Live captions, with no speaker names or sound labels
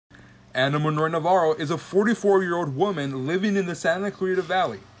Ana Monroy-Navarro is a 44-year-old woman living in the Santa Clarita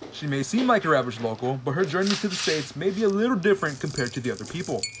Valley. She may seem like your average local, but her journey to the States may be a little different compared to the other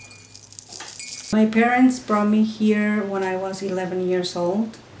people. My parents brought me here when I was 11 years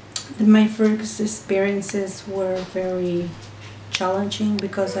old. My first experiences were very challenging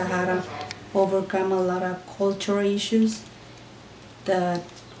because I had to overcome a lot of cultural issues that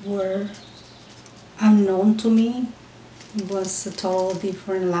were unknown to me. It was a total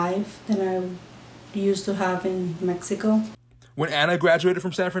different life than I used to have in Mexico. When Ana graduated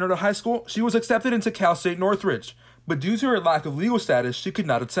from San Fernando High School, she was accepted into Cal State Northridge, but due to her lack of legal status, she could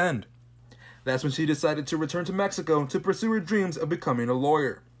not attend. That's when she decided to return to Mexico to pursue her dreams of becoming a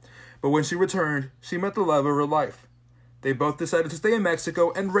lawyer. But when she returned, she met the love of her life. They both decided to stay in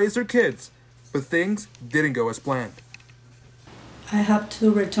Mexico and raise their kids, but things didn't go as planned. I have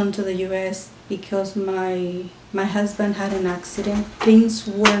to return to the U.S. because my husband had an accident. Things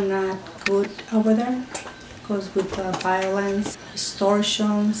were not good over there because with the violence,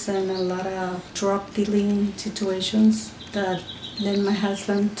 extortions, and a lot of drug dealing situations that led my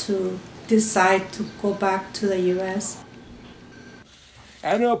husband to decide to go back to the U.S.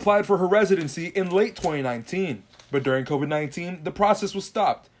 Ana applied for her residency in late 2019, but during COVID-19, the process was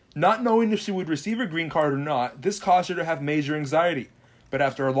stopped. Not knowing if she would receive her green card or not, this caused her to have major anxiety. But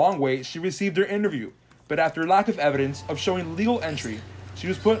after a long wait, she received her interview. But after lack of evidence of showing legal entry, she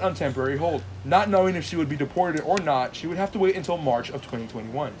was put on temporary hold. Not knowing if she would be deported or not, she would have to wait until March of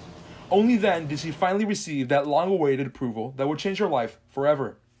 2021. Only then did she finally receive that long-awaited approval that would change her life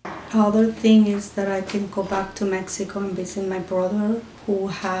forever. Other thing is that I can go back to Mexico and visit my brother who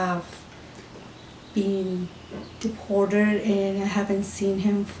have been deported, and I haven't seen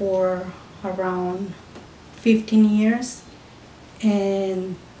him for around 15 years.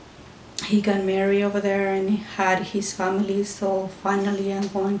 And he got married over there and had his family, so finally I'm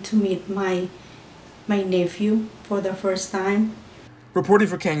going to meet my nephew for the first time. Reporting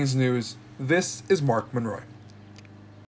for Canyons News, this is Mark Monroy.